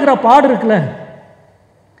படுகிற பாடு இருக்குல்ல,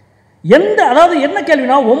 அதாவது என்ன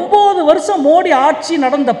கேள்வினா, 9 வருஷம் மோடி ஆட்சி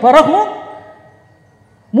நடந்த பிறகும்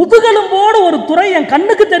முதுகெலும்போடு ஒரு துறை என்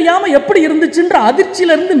கண்ணுக்கு தெரியாமல் எப்படி இருந்துச்சுன்ற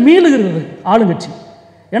அதிர்ச்சியிலிருந்து மீளுகிறது ஆளுங்கட்சி.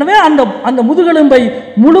 எனவே அந்த முதுகெலும்பை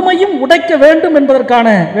முழுமையும் உடைக்க வேண்டும் என்பதற்கான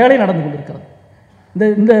வேலை நடந்து கொண்டிருக்கிறது.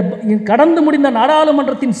 இந்த கடந்து முடிந்த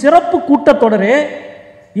நாடாளுமன்றத்தின் சிறப்பு கூட்டத்தொடரே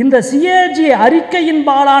இந்த சிஏஜி அறிக்கையின்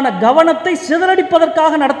பாலான கவனத்தை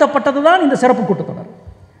சிதறடிப்பதற்காக நடத்தப்பட்டது தான் இந்த சிறப்பு கூட்டத்தொடர்.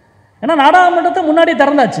 ஏன்னா நாடாளுமன்றத்தை முன்னாடியே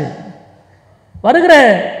திறந்தாச்சு. வருகிற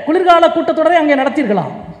குளிர்கால கூட்டத்தொடரை அங்கே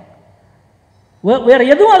நடத்தியிருக்கலாம். வேறு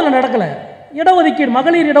எதுவும் அதில் நடக்கலை. இடஒதுக்கீடு,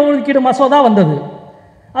 மகளிர் இடஒதுக்கீடு மசோதா வந்தது.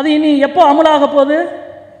 அது இனி எப்போ அமலாக போகுது?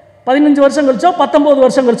 15 வருஷம் கழிச்சோ 19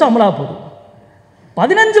 வருஷம் கழிச்சோ அமலாக போகுது.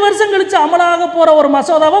 15 வருஷம் கழிச்சு அமலாக போகிற ஒரு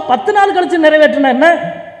மசோதாவை 10 நாள் கழிச்சு நிறைவேற்றினா என்ன?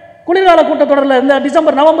 குளிர்கால கூட்டத்தொடரில் இந்த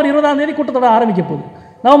நவம்பர் 20ஆம் தேதி கூட்டத்தொடர் ஆரம்பிக்க போகுது,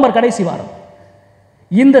 நவம்பர் கடைசி வாரம்.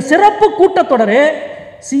 இந்த சிறப்பு கூட்டத்தொடரே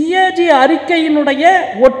சிஏஜி அறிக்கையினுடைய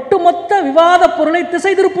ஒட்டுமொத்த விவாத பொருளை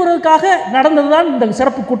திசை திருப்புவதற்காக நடந்ததுதான் இந்த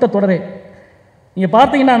சிறப்பு கூட்டத்தொடரே. நீங்கள்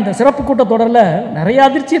பார்த்தீங்கன்னா அந்த சிறப்பு கூட்டத்தொடரில் நிறைய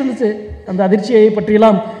அதிர்ச்சி இருந்துச்சு. அந்த அதிர்ச்சியை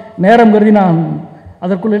பற்றியெல்லாம் நேரம் கருதி நான்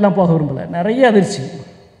அதற்குள்ளெல்லாம் போக விரும்பலை. நிறைய அதிர்ச்சி.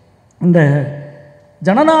 இந்த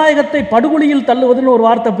ஜனநாயகத்தை படுகொலியில் தள்ளுவதுன்னு ஒரு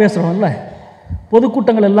வார்த்தை பேசுகிறோம்ல,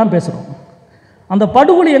 பொதுக்கூட்டங்கள் எல்லாம் பேசுகிறோம். அந்த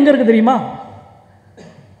படுகொலி எங்கே இருக்குது தெரியுமா?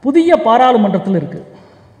 புதிய பாராளுமன்றத்தில் இருக்குது.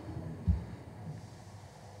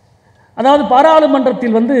 அதாவது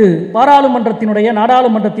பாராளுமன்றத்தில் பாராளுமன்றத்தினுடைய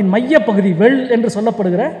நாடாளுமன்றத்தின் மையப்பகுதி, வெள் என்று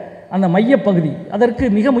சொல்லப்படுகிற அந்த மையப்பகுதி, அதற்கு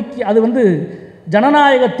மிக முக்கிய, அது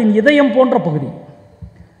ஜனநாயகத்தின் இதயம் போன்ற பகுதி.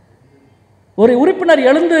 ஒரு உறுப்பினர்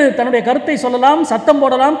எழுந்து தன்னுடைய கருத்தை சொல்லலாம், சத்தம்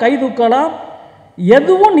போடலாம், கை தூக்கலாம்.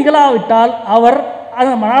 எதுவும் நிகழாவிட்டால் அவர்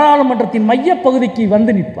நாடாளுமன்றத்தின் மையப்பகுதிக்கு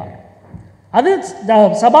வந்து நிற்பார். அது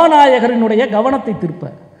சபாநாயகரினுடைய கவனத்தை திருப்ப.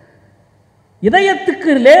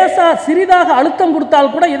 இதயத்துக்கு லேசா சிறிதாக அழுத்தம்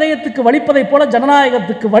கொடுத்தால் கூட இதயத்துக்கு வலிப்பதைப் போல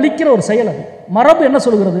ஜனநாயகத்துக்கு வலிக்கிற ஒரு செயல் அது. மரபு என்ன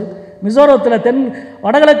சொல்கிறது? மிசோரத்தில்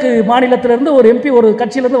வடகிழக்கு மாநிலத்திலிருந்து ஒரு எம்பி ஒரு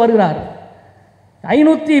கட்சியிலிருந்து வருகிறார்.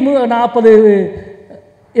 540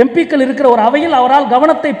 எம்பிக்கள் இருக்கிற ஒரு அவையில் அவரால்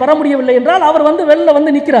கவனத்தை பெற முடியவில்லை என்றால் அவர் வெளில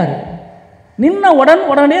வந்து நிற்கிறார். நின்ன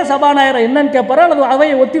உடனே சபாநாயகர் என்னன்னு கேட்பாரோ அல்லது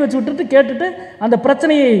அவையை ஒத்தி வச்சு விட்டுட்டு கேட்டுட்டு அந்த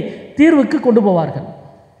பிரச்சனையை தீர்வுக்கு கொண்டு போவார்கள்.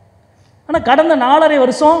 ஆனால் கடந்த 4.5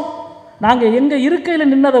 வருஷம் நாங்கள் எங்கள்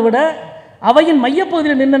இருக்கையில் நின்னதை விட அவையின்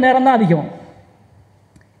மையப்பகுதியில் நின்ன நேரம் தான் அதிகம்.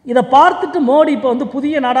 இதை பார்த்துட்டு மோடி இப்போ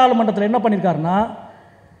புதிய நாடாளுமன்றத்தில் என்ன பண்ணியிருக்காருன்னா,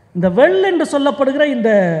 இந்த வெள் என்று சொல்லப்படுகிற இந்த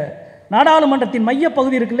நாடாளுமன்றத்தின்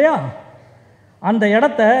மையப்பகுதி இருக்கு இல்லையா, அந்த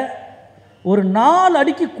இடத்த ஒரு 4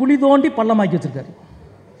 அடிக்கு குழி தோண்டி பள்ளமாக்கி வச்சுருக்காரு.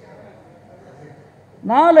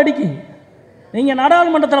 4 அடிக்கு. நீங்கள்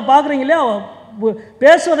நாடாளுமன்றத்தில் பார்க்குறீங்க இல்லையா,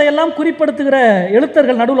 பேசுவதையெல்லாம் குறிப்பெடுத்துகிற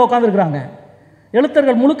எழுத்தர்கள் நடுவில் உட்காந்துருக்குறாங்க.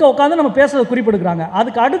 எழுத்தர்கள் முழுக்க உட்காந்து நம்ம பேசுவதை குறிப்பெடுக்கிறாங்க.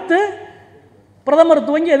 அதுக்கு அடுத்து பிரதமர்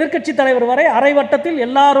துவங்கி எதிர்க்கட்சி தலைவர் வரை அரைவட்டத்தில்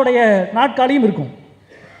எல்லாருடைய நாட்காலியும் இருக்கும்.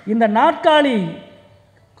 இந்த நாட்காலி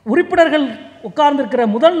உறுப்பினர்கள் உட்கார்ந்திருக்கிற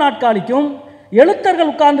முதல் நாட்காலிக்கும்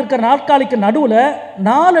எழுத்தர்கள் உட்கார்ந்திருக்கிற நாட்காலிக்கு நடுவில்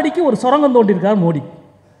 4 அடிக்கு ஒரு சுரங்கம் தோண்டியிருக்கார் மோடி.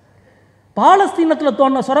 பாலஸ்தீனத்தில்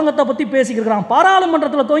தோண்டின சுரங்கத்தை பற்றி பேசிக்கிறான்,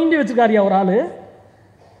 பாராளுமன்றத்தில் தோண்டி வச்சிருக்காரியா ஒரு ஆள்.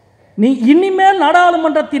 நீ இனிமேல்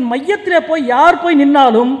நாடாளுமன்றத்தின் மையத்திலே போய் யார் போய்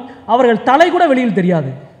நின்னாலும் அவர்கள் தலை கூட வெளியில்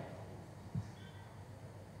தெரியாது.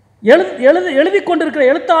 எழுதி கொண்டிருக்கிற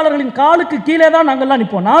எழுத்தாளர்களின் காலுக்கு கீழே தான் நாங்கள்லாம்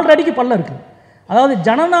நிற்போம். 4 அடிக்கு பள்ளம் இருக்கு. அதாவது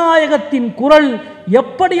ஜனநாயகத்தின் குரல்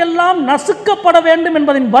எப்படியெல்லாம் நசுக்கப்பட வேண்டும்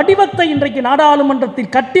என்பதின் வடிவத்தை இன்றைக்கு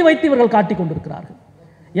நாடாளுமன்றத்தில் கட்டி வைத்து இவர்கள் காட்டிக் கொண்டிருக்கிறார்கள்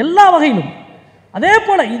எல்லா வகையிலும். அதே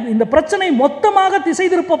போல இந்த பிரச்சனை மொத்தமாக திசை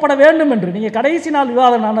திருப்பப்பட வேண்டும் என்று நீங்கள் கடைசி நாள்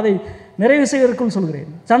விவாதம் நான் அதை நிறைவு செய்வதற்குள் சொல்கிறேன்.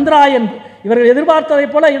 சந்திராயன் இவர்கள்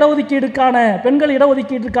எதிர்பார்த்ததைப் போல இடஒதுக்கீடுக்கான பெண்கள்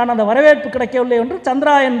இடஒதுக்கீட்டுக்கான அந்த வரவேற்பு கிடைக்கவில்லை என்று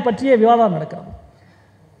சந்திராயன் பற்றிய விவாதம் நடக்கிறது.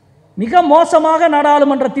 மிக மோசமாக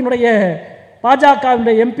நாடாளுமன்றத்தினுடைய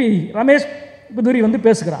பாஜகவினுடைய எம்பி ரமேஷ் பிதுரி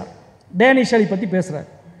பேசுகிறார், டேனிஷ் அலி பற்றி பேசுகிறார்.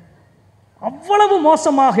 அவ்வளவு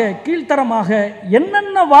மோசமாக கீழ்த்தரமாக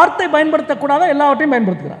என்னென்ன வார்த்தை பயன்படுத்தக்கூடாதோ எல்லாவற்றையும்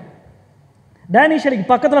பயன்படுத்துகிறார். டேனிஷ் அலிக்கு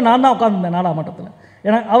பக்கத்தில் நான் தான் உட்காந்துருந்தேன் நாடாளுமன்றத்தில்.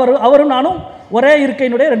 ஏன்னா அவரும் நானும் ஒரே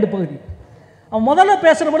இருக்கையினுடைய 2 பகுதி. அவன் முதல்ல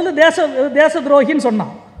பேசுகிற பொழுது தேச துரோகின்னு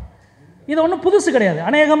சொன்னான். இது ஒன்றும் புதுசு கிடையாது.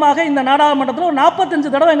 அநேகமாக இந்த நாடாளுமன்றத்தில் ஒரு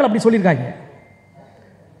 45 தடவை எங்களை அப்படி சொல்லியிருக்காங்க.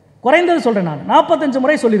 குறைந்தது சொல்கிறேன், நான் 45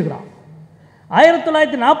 முறை சொல்லியிருக்கிறான்.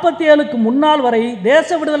 1947க்கு முன்னால் வரை தேச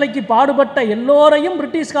விடுதலைக்கு பாடுபட்ட எல்லோரையும்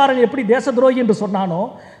பிரிட்டிஷ்காரன் எப்படி தேச துரோகி என்று சொன்னானோ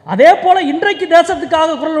அதே போல இன்றைக்கு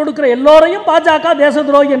தேசத்துக்காக குரல் கொடுக்கிற எல்லோரையும் பாஜக தேச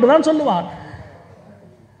துரோகி என்று தான் சொல்லுவார்.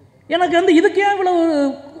 எனக்கு இதுக்கு ஏன் இவ்வளவு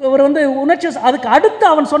அவர் உணர்ச்சி? அதுக்கு அடுத்து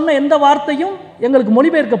அவன் சொன்ன எந்த வார்த்தையும் எங்களுக்கு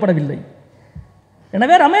மொழிபெயர்க்கப்படவில்லை.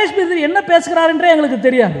 எனவே ரமேஷ் பிதுரி என்ன பேசுகிறார் என்றே எங்களுக்கு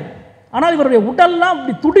தெரியாது. ஆனால் இவருடைய உடல்லாம்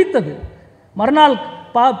அப்படி துடித்தது. மறுநாள்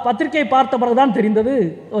பத்திரிகை பார்த்த பிறகுதான் தெரிந்தது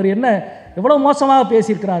அவர் என்ன எவ்வளவு மோசமாக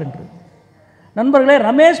பேசியிருக்கிறார் என்று. நண்பர்களே,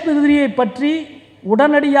 ரமேஷ் பிதுரியை பற்றி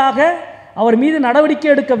உடனடியாக அவர் மீது நடவடிக்கை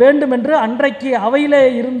எடுக்க வேண்டும் என்று அன்றைக்கு அவையிலே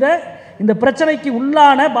இருந்த இந்த பிரச்சனைக்கு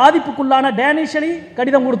பாதிப்புக்குள்ளான டேனிஷ் அலி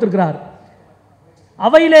கடிதம் கொடுத்திருக்கிறார்.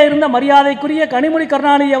 அவையிலே இருந்த மரியாதைக்குரிய கனிமொழி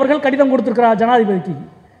கருணாநிதி அவர்கள் கடிதம் கொடுத்திருக்கிறார் ஜனாதிபதிக்கு,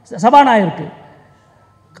 சபாநாயகருக்கு.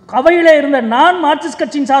 அவையிலே இருந்த நான் மார்க்சிஸ்ட்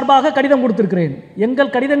கட்சியின் சார்பாக கடிதம் கொடுத்திருக்கிறேன்.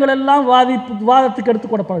 எங்கள் கடிதங்கள் எல்லாம் விவாதத்துக்கு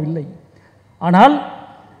எடுத்துக்கொள்ளப்படவில்லை. ஆனால்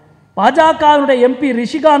பாஜகவினுடைய எம்பி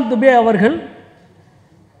ரிஷிகாந்த் துபே அவர்கள்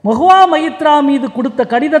மஹுவா மயித்ரா மீது கொடுத்த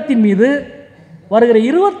கடிதத்தின் மீது வருகிற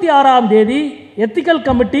 26ஆம் தேதி எத்திக்கல்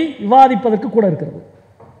கமிட்டி விவாதிப்பதற்கு கூட இருக்கிறது.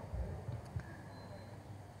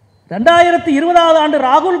 2020ஆம் ஆண்டு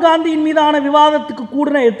ராகுல் காந்தியின் மீதான விவாதத்துக்கு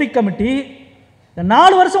கூடின எத்திக் கமிட்டி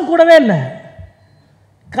 4 வருஷம் கூடவே இல்லை.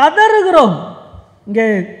 கதறுகிறோம். இங்கே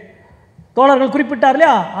தோழர்கள் குறிப்பிட்டார்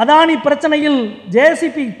இல்லையா, அதானி பிரச்சனையில்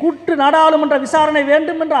ஜேசிபி கூட்டு நாடாளுமன்ற விசாரணை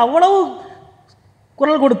வேண்டும் என்று அவ்வளவு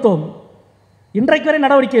குரல் கொடுத்தோம். இன்றைக்கு வரை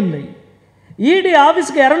நடவடிக்கை இல்லை. இடி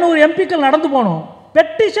ஆஃபீஸுக்கு 200 எம்பிக்கள் நடந்து போனோம்.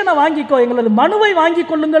 பெட்டிஷனை வாங்கிக்கோ, எங்களது மனுவை வாங்கிக்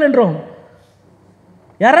கொள்ளுங்கள் என்றோம்.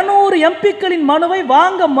 200 எம்பிக்களின் மனுவை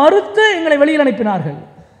வாங்க மறுத்து எங்களை வெளியில் அனுப்பினார்கள்.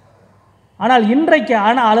 ஆனால் இன்றைக்கு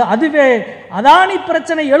அதுவே அதானி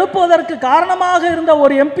பிரச்சனை எழுப்புவதற்கு காரணமாக இருந்த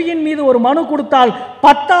ஒரு எம்பியின் மீது ஒரு மனு கொடுத்தால்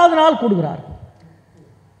 10வது நாள் கூடுகிறார்.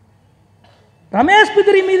 ரமேஷ்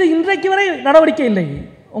பிதுரி மீது இன்றைக்கு வரை நடவடிக்கை இல்லை.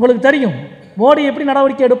 உங்களுக்கு தெரியும் மோடி எப்படி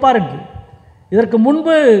நடவடிக்கை எடுப்பார் என்று. இதற்கு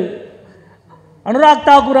முன்பு அனுராக்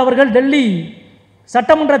தாக்கூர் அவர்கள் டெல்லி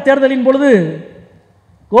சட்டமன்ற தேர்தலின் பொழுது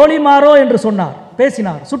கோலி மாரோ என்று சொன்னார்.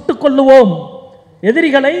 பேசினார். சுட்டுக் கொள்ளுவோம்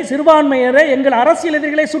எதிரிகளை, சிறுபான்மையரை, எங்கள் அரசியல்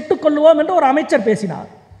எதிரிகளை சுட்டுக் கொள்ளுவோம் என்று ஒரு அமைச்சர் பேசினார்.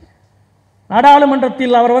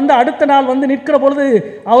 நாடாளுமன்றத்தில் அவர் அடுத்த நாள் நிற்கிற பொழுது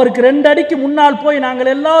அவருக்கு 2 அடிக்கு முன்னால் போய் நாங்கள்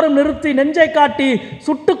எல்லாரும் நிறுத்தி நெஞ்சை காட்டி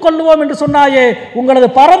சுட்டுக் கொள்ளுவோம் என்று சொன்னாயே, உங்களது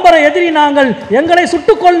பரம்பரை எதிரி நாங்கள், எங்களை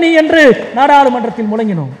சுட்டுக்கொள் நீ என்று நாடாளுமன்றத்தில்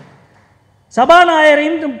முழங்கினோம்.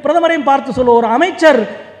 சபாநாயகரையும் பிரதமரையும் பார்த்து சொல்லுவோம், ஒரு அமைச்சர்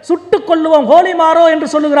சுட்டுக் கொள்ளுவோம் ஹோலி மாரோ என்று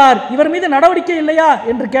சொல்லுகிறார், இவர் மீது நடவடிக்கை இல்லையா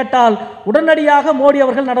என்று கேட்டால் உடனடியாக மோடி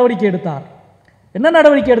அவர்கள் நடவடிக்கை எடுத்தார். என்ன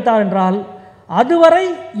நடவடிக்கை எடுத்தார் என்றால், அதுவரை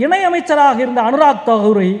இணை அமைச்சராக இருந்த அனுராக்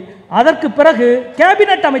தாக்கூரை அதற்கு பிறகு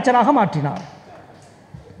கேபினெட் அமைச்சராக மாற்றினார்.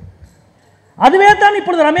 அதுவே தான்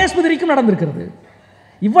இப்பொழுது ரமேஷ் புதிரிக்கும் நடந்திருக்கிறது.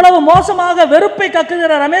 இவ்வளவு மோசமாக வெறுப்பை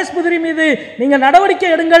கக்குகிற ரமேஷ் புதிரி மீது நீங்கள் நடவடிக்கை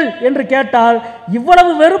எடுங்கள் என்று கேட்டால்,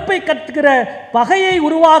 இவ்வளவு வெறுப்பை கக்குகிற, பகையை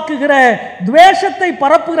உருவாக்குகிற, துவேஷத்தை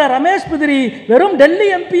பரப்புகிற ரமேஷ் புதிரி வெறும் டெல்லி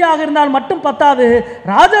எம்பியாக இருந்தால் மட்டும் பத்தாது,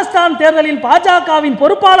 ராஜஸ்தான் தேர்தலில் பாஜகவின்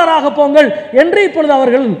பொறுப்பாளராக போங்கள் என்று இப்பொழுது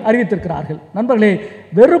அவர்கள் அறிவித்திருக்கிறார்கள். நண்பர்களே,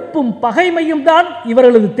 வெறுப்பும் பகைமையும் தான்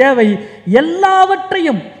இவர்களது தேவை.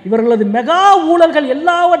 எல்லாவற்றையும், இவர்களது மெகா ஊழல்கள்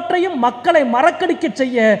எல்லாவற்றையும் மக்களை மறக்கடிக்க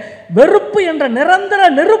செய்ய வெறுப்பு என்ற நிரந்தர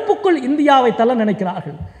நெருப்புக்குள் இந்தியாவை தள்ள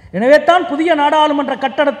நினைக்கிறார்கள். எனவே தான் புதிய நாடாளுமன்ற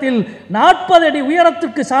கட்டடத்தில் 40 அடி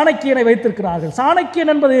உயரத்திற்கு சாணக்கியனை வைத்திருக்கிறார்கள்.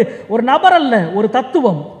 சாணக்கியன் என்பது ஒரு நபர் அல்ல, ஒரு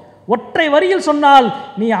தத்துவம். ஒற்றை வரியில் சொன்னால்,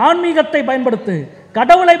 நீ ஆன்மீகத்தை பயன்படுத்து,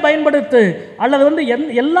 கடவுளை பயன்படுத்து, அல்லது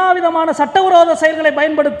எல்லா விதமான சட்டவிரோத செயல்களை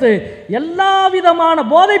பயன்படுத்து, எல்லா விதமான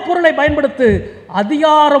போதைப் பொருளை பயன்படுத்து,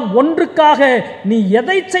 அதிகாரம் ஒன்றுக்காக நீ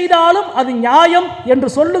எதை செய்தாலும் அது நியாயம் என்று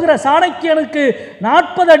சொல்லுகிற சாணக்கியனுக்கு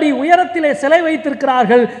 40 அடி உயரத்திலே சிலை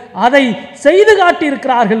வைத்திருக்கிறார்கள். அதை செய்து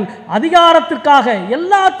காட்டியிருக்கிறார்கள். அதிகாரத்திற்காக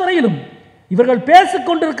எல்லா துறையிலும் இவர்கள்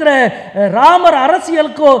பேசிக்கொண்டிருக்கிற ராமர்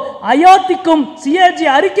அரசியலுக்கோ அயோத்திக்கும் சிஏஜி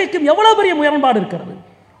அறிக்கைக்கும் எவ்வளவு பெரிய முரண்பாடு இருக்கிறது.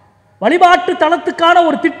 வழிபாட்டு தலத்துக்கான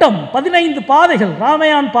ஒரு திட்டம், 15 பாதைகள்,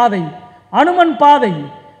 ராமயான் பாதை, அனுமன் பாதை,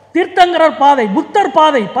 தீர்த்தங்கரர் பாதை, புத்தர்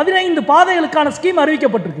பாதை, 15 பாதைகளுக்கான ஸ்கீம்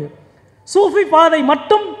அறிவிக்கப்பட்டிருக்கு. சூஃபி பாதை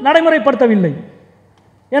மட்டும் நடைமுறைப்படுத்தவில்லை.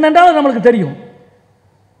 ஏனென்றால் நம்மளுக்கு தெரியும்,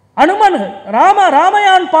 அனுமன்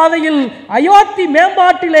ராமயான் பாதையில் அயோத்தி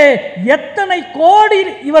மேம்பாட்டிலே எத்தனை கோடி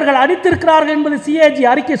இவர்கள் அடித்திருக்கிறார்கள் என்பது சிஏஜி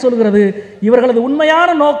அறிக்கை சொல்கிறது. இவர்களது உண்மையான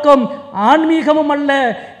நோக்கம் ஆன்மீகமும் அல்ல,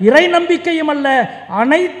 இறை நம்பிக்கையும் அல்ல,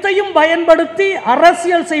 அனைத்தையும் பயன்படுத்தி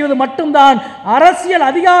அரசியல் செய்வது மட்டும்தான். அரசியல்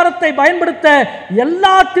அதிகாரத்தை பயன்படுத்த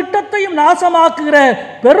எல்லா திட்டத்தையும் நாசமாக்குகிற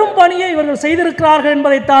பெரும் பணியை இவர்கள் செய்திருக்கிறார்கள்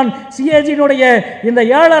என்பதைத்தான் சிஏஜியினுடைய இந்த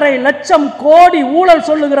 7.5 லட்சம் கோடி ஊழல்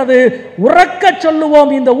சொல்லுகிறது. உறக்க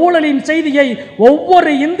சொல்லுவோம், இந்த ஊழலின் செய்தியை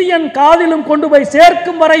ஒவ்வொரு இந்தியன் காதிலும் கொண்டு போய்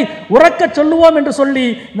சேர்க்கும் வரை உறக்க சொல்லுவோம் என்று சொல்லி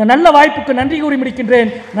இந்த நல்ல வாய்ப்புக்கு நன்றி கூறி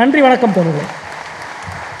முடிக்கின்றேன். நன்றி, வணக்கம் தோழர்களே.